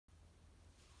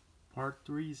Part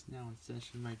 3 is now in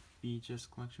session in my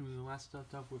VHS collection. We last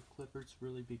left off with Clifford's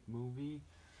Really Big Movie.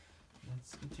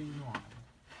 Let's continue on.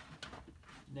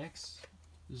 Next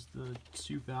is the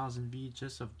 2000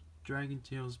 VHS of Dragon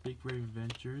Tales Big Brave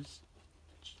Adventures.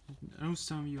 I know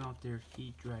some of you out there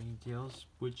hate Dragon Tales,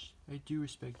 which I do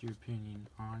respect your opinion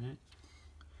on it.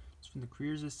 It's from the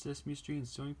creators of Sesame Street and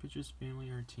Sony Pictures Family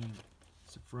Entertainment.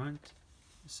 It's the front,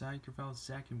 the side profile,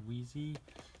 Zack and Wheezy.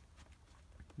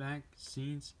 Back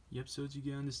scenes, the episodes you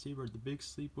get on this tape are The Big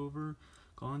Sleepover,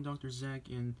 Calling Dr. Zack,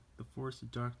 and The Force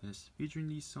of Darkness, featuring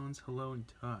these songs Hello and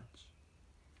Touch.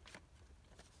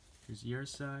 Here's the other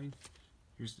side,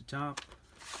 here's the top.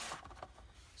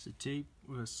 It's a tape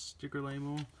with a sticker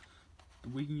label. The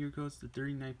week and year code's the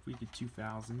 39th week of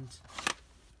 2000.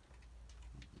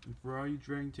 And for all you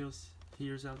Dragon Tales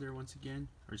haters out there, once again,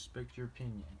 I respect your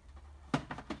opinion.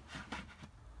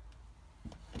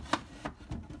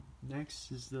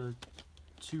 Next is the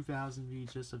 2000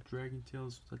 VHS of Dragon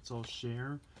Tales Let's All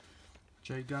Share,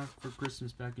 which I got for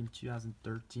Christmas back in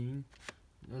 2013.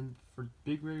 And for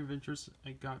Big Brave Adventures,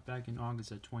 I got back in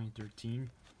August of 2013.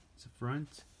 It's the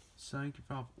front, side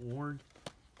profile of Ord.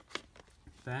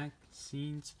 Back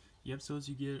scenes, the episodes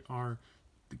you get are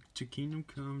To Kingdom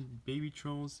Come, Baby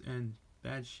Trolls, and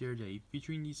Bad Share Day,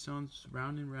 featuring these songs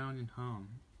Round and Round and Hum.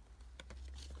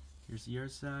 Here's the other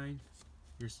side,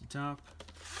 here's the top.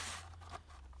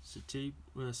 It's a tape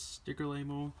with a sticker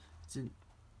label. It's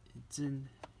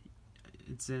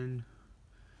in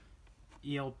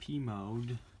ELP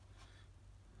mode.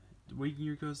 The week and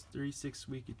year goes 36th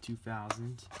week of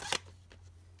 2000.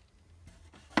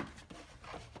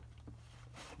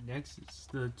 Next is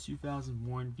the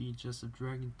 2001 VHS of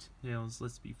Dragon Tales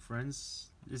Let's Be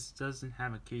Friends. This doesn't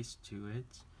have a case to it.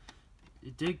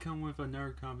 It did come with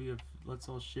another copy of Let's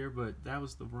All Share, but that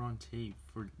was the wrong tape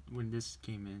for when this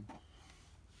came in.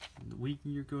 The week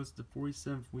and year goes the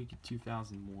 47th week of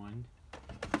 2001.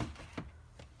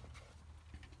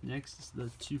 Next is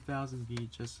the 2000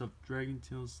 VHS of Dragon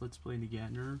Tales Let's Play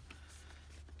Together.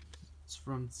 It's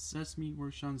from Sesame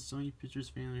Workshop and Sony Pictures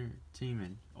Family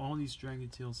Entertainment. All these Dragon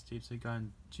Tales tapes I got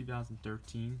in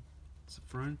 2013. It's the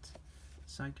front,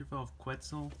 side profile of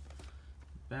Quetzal,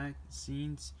 back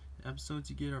scenes, episodes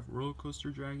you get of Roller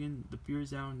Coaster Dragon, The Fear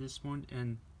is Out in this one,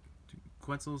 and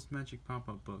Quetzal's Magic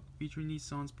Pop-Up Book, featuring these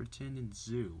songs Pretend and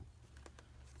Zoo.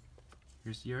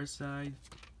 Here's the other side,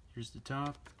 here's the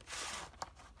top.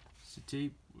 It's a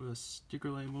tape with a sticker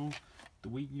label. The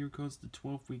week and year code's the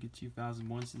 12th week of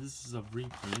 2001, so this is a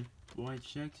reprint. Well, I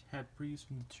checked, had previous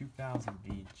from the 2000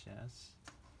 VHS.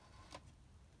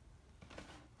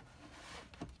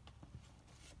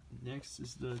 Next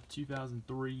is the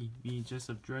 2003 VHS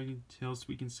of Dragon Tales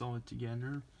We Can Solve It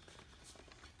Together.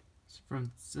 It's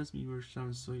from Sesame Workshop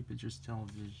and Sony Pictures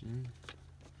Television.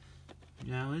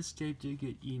 Now, this tape did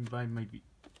get eaten by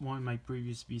one of my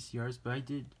previous VCRs, but I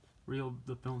did reel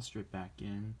the film strip back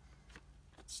in.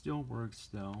 It still works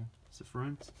though. It's the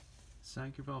front,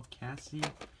 side profile of Cassie,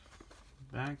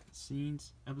 back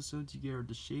scenes, episodes you get are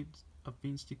The Shape of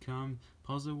Things to Come,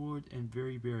 Puzzlewood, and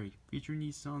Very Berry, featuring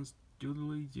these songs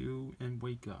Doodly Doo and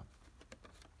Wake Up.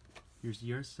 Here's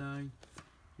the other side,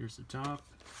 here's the top.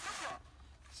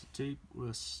 It's a tape with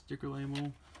a sticker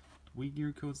label. Week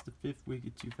year code's the 5th week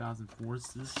of 2004,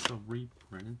 so this is a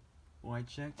reprint. Well, I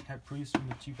checked, had previous from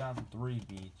the 2003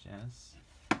 VHS.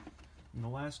 And the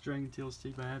last Dragon Tales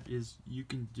tape I have is You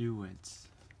Can Do It,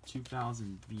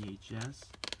 2000 VHS.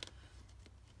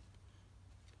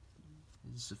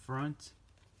 This is the front,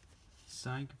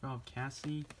 side profile of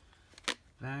Cassie,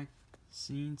 back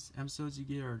scenes, episodes you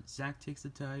get are Zack Takes the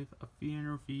Dive, A Feet on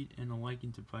Her Feet, and A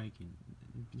Liking to Viking,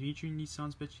 featuring these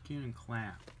songs Bet You Can and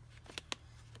Clap.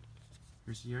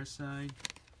 Here's the other side,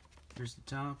 here's the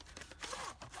top.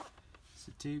 It's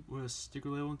a tape with a sticker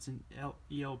label. It's in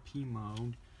ELP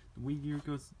mode. The week year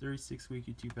goes 36th week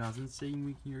of 2000. The second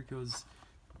week year goes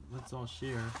Let's All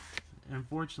Share. And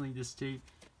unfortunately, this tape,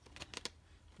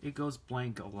 it goes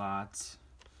blank a lot,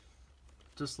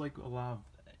 just like a lot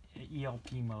of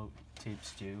ELP mode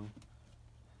tapes do.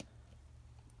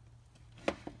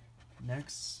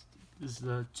 Next is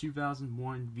the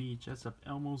 2001 VHS of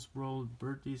Elmo's World,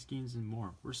 Birthday Schemes, and more.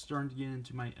 We're starting to get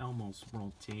into my Elmo's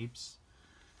World tapes,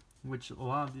 which a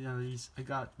lot of these I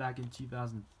got back in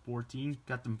 2014,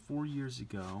 got them 4 years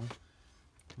ago,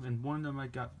 and one of them I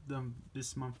got them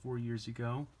this month 4 years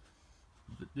ago,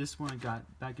 but this one I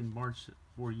got back in March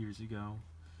 4 years ago.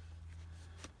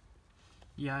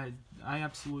 Yeah, I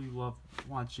absolutely love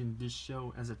watching this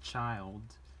show as a child.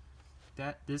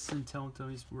 This and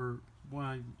Teletubbies were what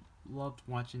I loved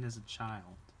watching as a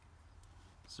child.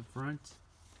 It's the front,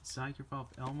 side profile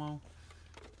of Elmo,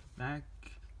 back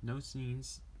No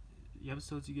scenes. The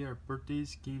episodes you get are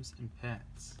birthdays, games, and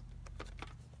pets.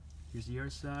 Here's the other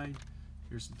side.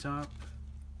 Here's the top.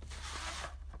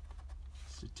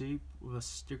 It's the tape with a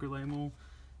sticker label.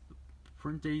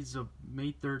 Print dates of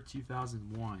May 3rd,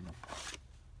 2001.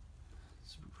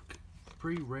 It's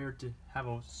pretty rare to have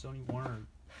a Sony Warner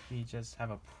VHS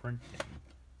have a print date.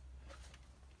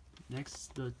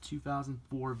 Next, the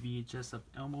 2004 VHS of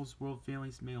Elmo's World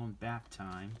Family's Mail and Bath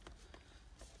Time.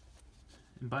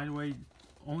 And by the way,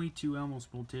 only 2 Elmo's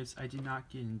World tapes I did not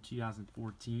get in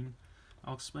 2014.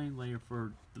 I'll explain later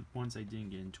for the ones I didn't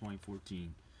get in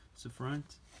 2014. So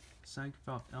front, side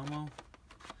of Elmo,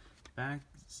 back,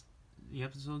 the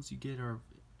episodes you get are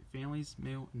Family's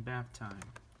Mail and Bath Time.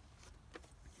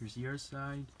 Here's the other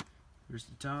side, here's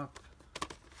the top.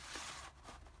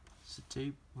 It's a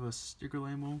tape with a sticker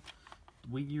label. The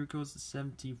week year goes the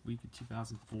 17th week of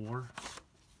 2004.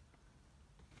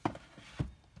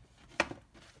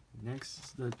 Next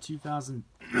is the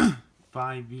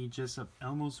 2005 VHS of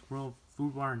Elmo's World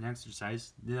Food, Water, and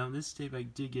Exercise. Now this tape I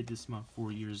did get this month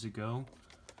 4 years ago.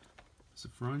 It's the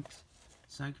front,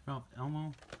 side of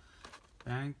Elmo,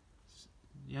 back.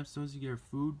 The episodes you get are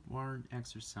Food, Water, and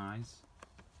Exercise.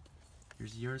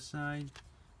 Here's the other side.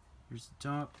 Here's the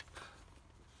top.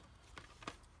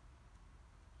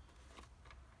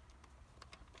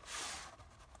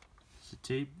 It's a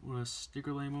tape with a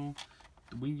sticker label.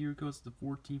 The week year goes the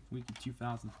 14th week of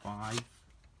 2005.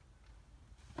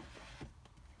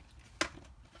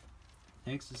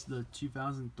 Next is the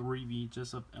 2003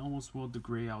 VHS of Elmo's World: The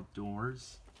Great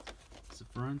Outdoors. It's the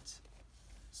front,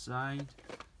 side,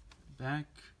 back.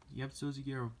 The episodes you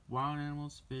get are wild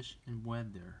animals, fish, and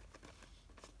weather.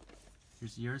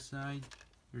 Here's the other side.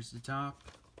 Here's the top.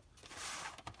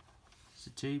 It's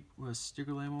a tape with a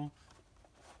sticker label.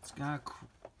 It's got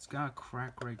a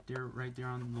crack right there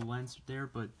on the lens there,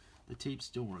 but the tape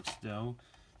still works though.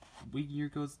 Week year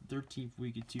goes the 13th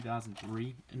week of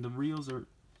 2003, and the reels are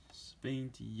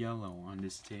fading to yellow on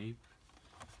this tape.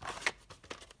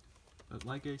 But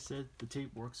like I said, the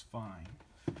tape works fine.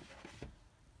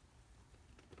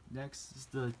 Next is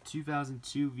the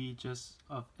 2002 VHS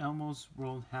of Elmo's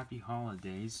World Happy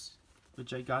Holidays,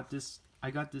 which I got this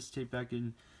tape back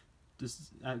in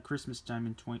at Christmas time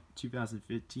in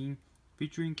 2015,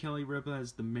 featuring Kelly Ripa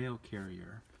as the mail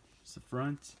carrier. It's the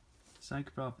front, side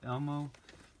of Elmo,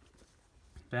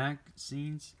 back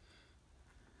scenes,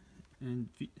 and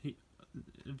it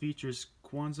features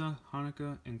Kwanzaa,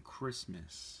 Hanukkah, and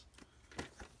Christmas.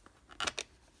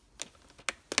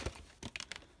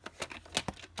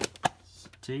 It's a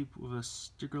tape with a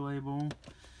sticker label.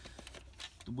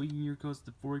 The week and year code is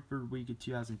the 43rd week of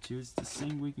 2002. It's the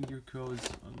same week and year code as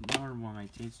another one of my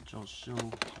tapes, which I'll show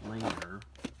later.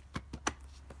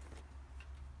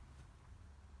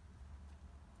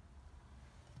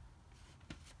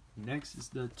 Next is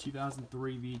the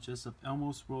 2003 VHS of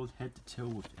Elmo's World Head to Toe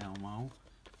with Elmo.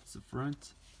 It's the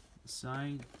front, the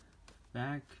side,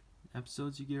 back.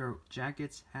 Episodes you get are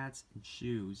jackets, hats, and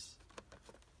shoes.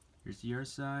 Here's the other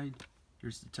side.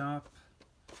 Here's the top.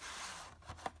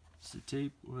 It's the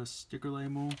tape with a sticker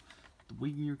label. The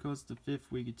week and year code is the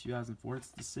 5th week of 2004. It's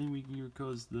the same week and year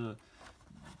code as the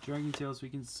Dragon Tales We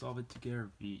Can Solve It Together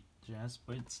VHS,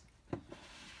 but it's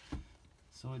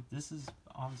this is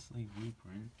obviously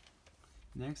reprint.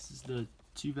 Next is the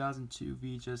 2002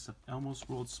 VHS of Elmo's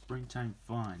World Springtime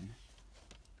Fun.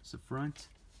 It's the front,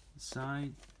 the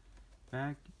side,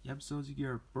 back. The episodes you get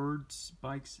are birds,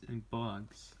 bikes, and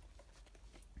bugs.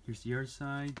 Here's the other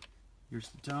side. Here's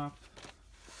the top.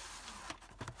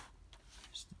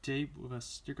 Here's the tape with a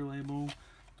sticker label.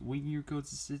 The week and year code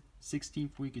is the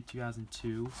 16th week of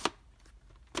 2002.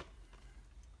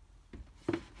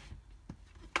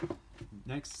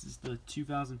 Next is the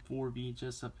 2004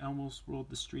 VHS of Elmo's World: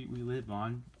 The Street We Live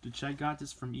On, which I got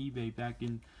this from eBay back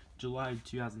in July of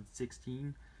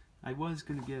 2016. I was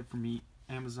going to get it from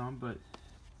Amazon, but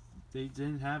they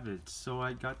didn't have it, so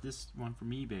I got this one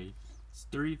from eBay. It's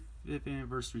 35th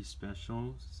anniversary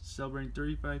special, celebrating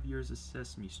 35 years of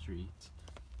Sesame Street.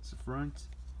 It's the front,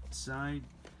 side,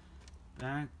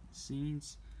 back,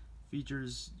 scenes,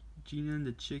 features Gina and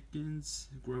the Chickens,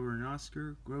 Grover and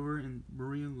Oscar, Grover and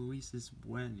Maria Luisa's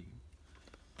wedding.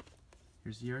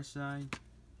 Here's the other side,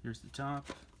 here's the top.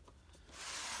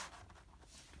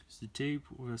 Here's the tape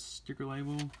with a sticker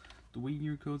label. The week and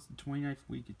year code is the 29th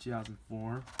week of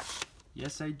 2004.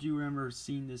 Yes, I do remember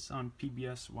seeing this on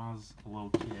PBS while I was a little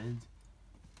kid.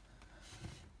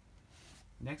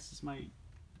 Next is my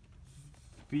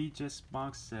VHS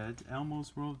box set,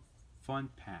 Elmo's World Fun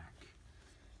Pack.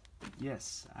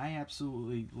 Yes, I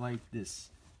absolutely like this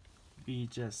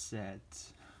VHS set.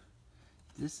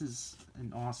 this is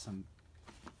an awesome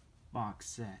box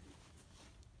set.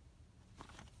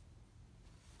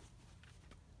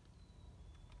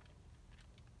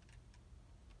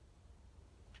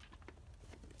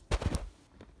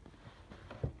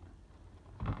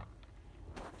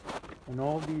 And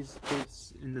all these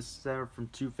tapes in this set are from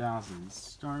 2000s.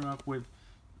 Starting off with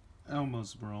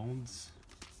Elmo's Worlds.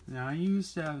 Now, I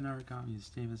used to have another copy of this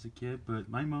tape as a kid, but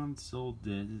my mom sold it.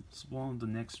 It spoiled the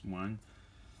next one.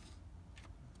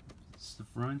 It's the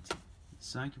front, the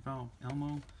side profile of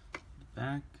Elmo, the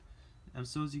back,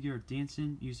 episodes you get are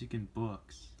dancing, music, and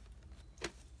books.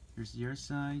 Here's the other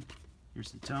side,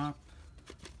 here's the top.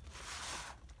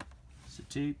 It's a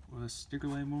tape with a sticker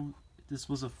label. This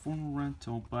was a formal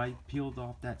rental, but I peeled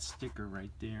off that sticker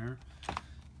right there.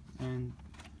 And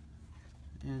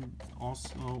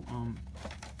also,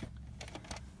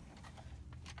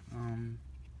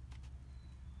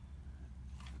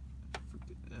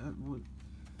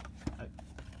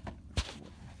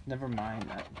 never mind.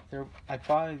 I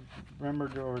thought I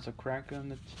remembered there was a crack on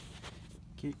the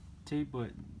tape, but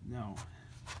no.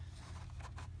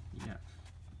 Yeah.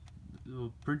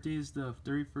 The print date is the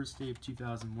 31st day of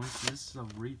 2001, so this is a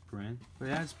reprint, but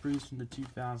it has produced from the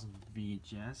 2000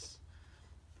 VHS.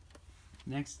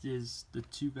 Next is the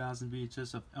 2000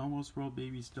 VHS of Elmo's World,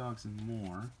 Babies, Dogs, and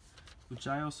More, which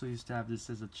I also used to have this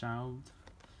as a child.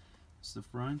 It's the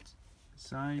front,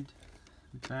 side,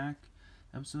 the back.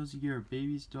 Episodes you get are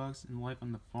Babies, Dogs, and Life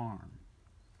on the Farm.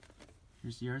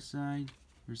 Here's the other side,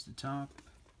 here's the top.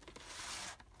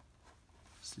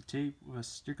 It's the tape with a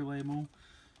sticker label.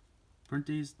 Print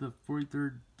date is the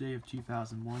 43rd day of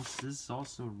 2001. So this is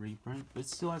also a reprint, but it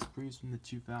still has produced from the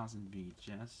 2000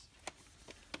 VHS.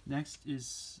 Next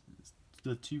is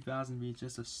the 2000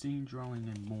 VHS of Singing, Drawing,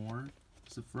 and More.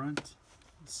 It's the front,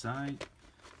 the side,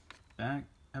 back.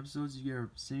 Episodes you get are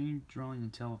Singing, Drawing,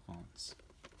 and Telephones.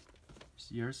 Here's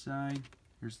the other side.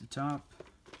 Here's the top.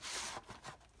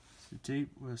 It's the tape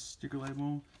with a sticker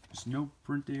label. There's no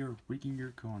print date or breaking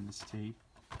year code on this tape.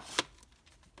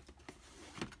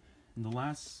 And the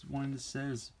last one in the set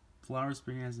is Flowers,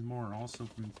 Bananas, and More, also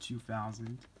from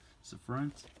 2000. It's the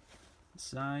front, the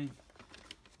side,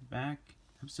 back.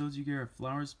 Episodes you get are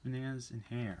Flowers, Bananas, and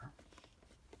Hair.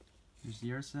 Here's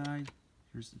the other side.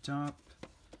 Here's the top.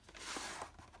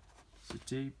 It's a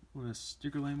tape with a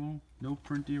sticker label. No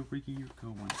print date or breaking year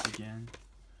code once again.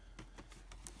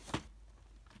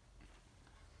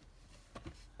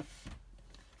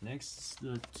 Next is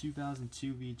the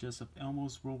 2002 VHS of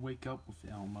Elmo's World, Wake Up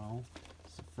with Elmo.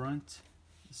 It's the front,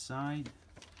 the side,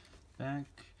 back.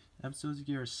 Episodes you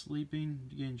get are Sleeping,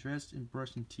 Getting Dressed, and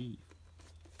Brushing Teeth.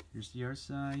 Here's the other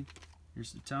side.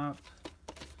 Here's the top.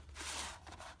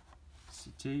 It's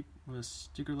the tape with a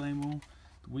sticker label.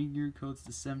 The week year code's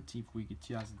the 17th week of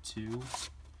 2002.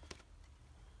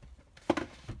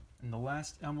 And the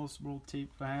last Elmo's World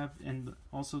tape I have, and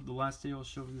also the last tape I'll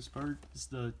show in this part, is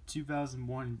the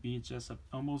 2001 VHS of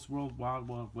Elmo's World, Wild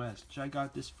Wild West, which I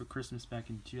got this for Christmas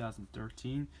back in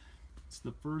 2013. It's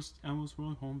the first Elmo's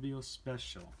World home video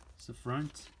special. It's the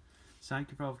front, side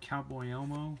cover of Cowboy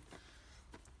Elmo,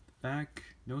 back,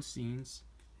 no scenes.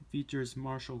 It features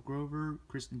Marshall Grover,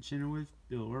 Kristen Chenoweth,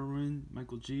 Bill Irwin,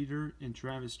 Michael Jeter, and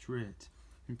Travis Tritt.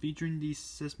 And featuring these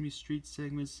Sesame Street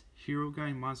segments, Hero Guy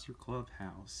and Monster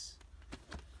Clubhouse.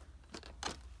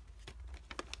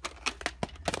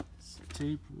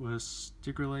 Tape with a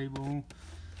sticker label.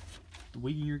 The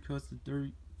week and year code is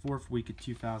the 34th week of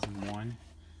 2001.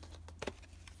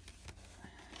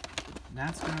 And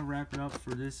that's going to wrap it up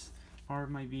for this part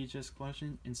of my VHS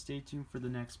collection, and stay tuned for the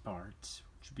next part,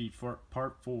 which will be for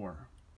part 4.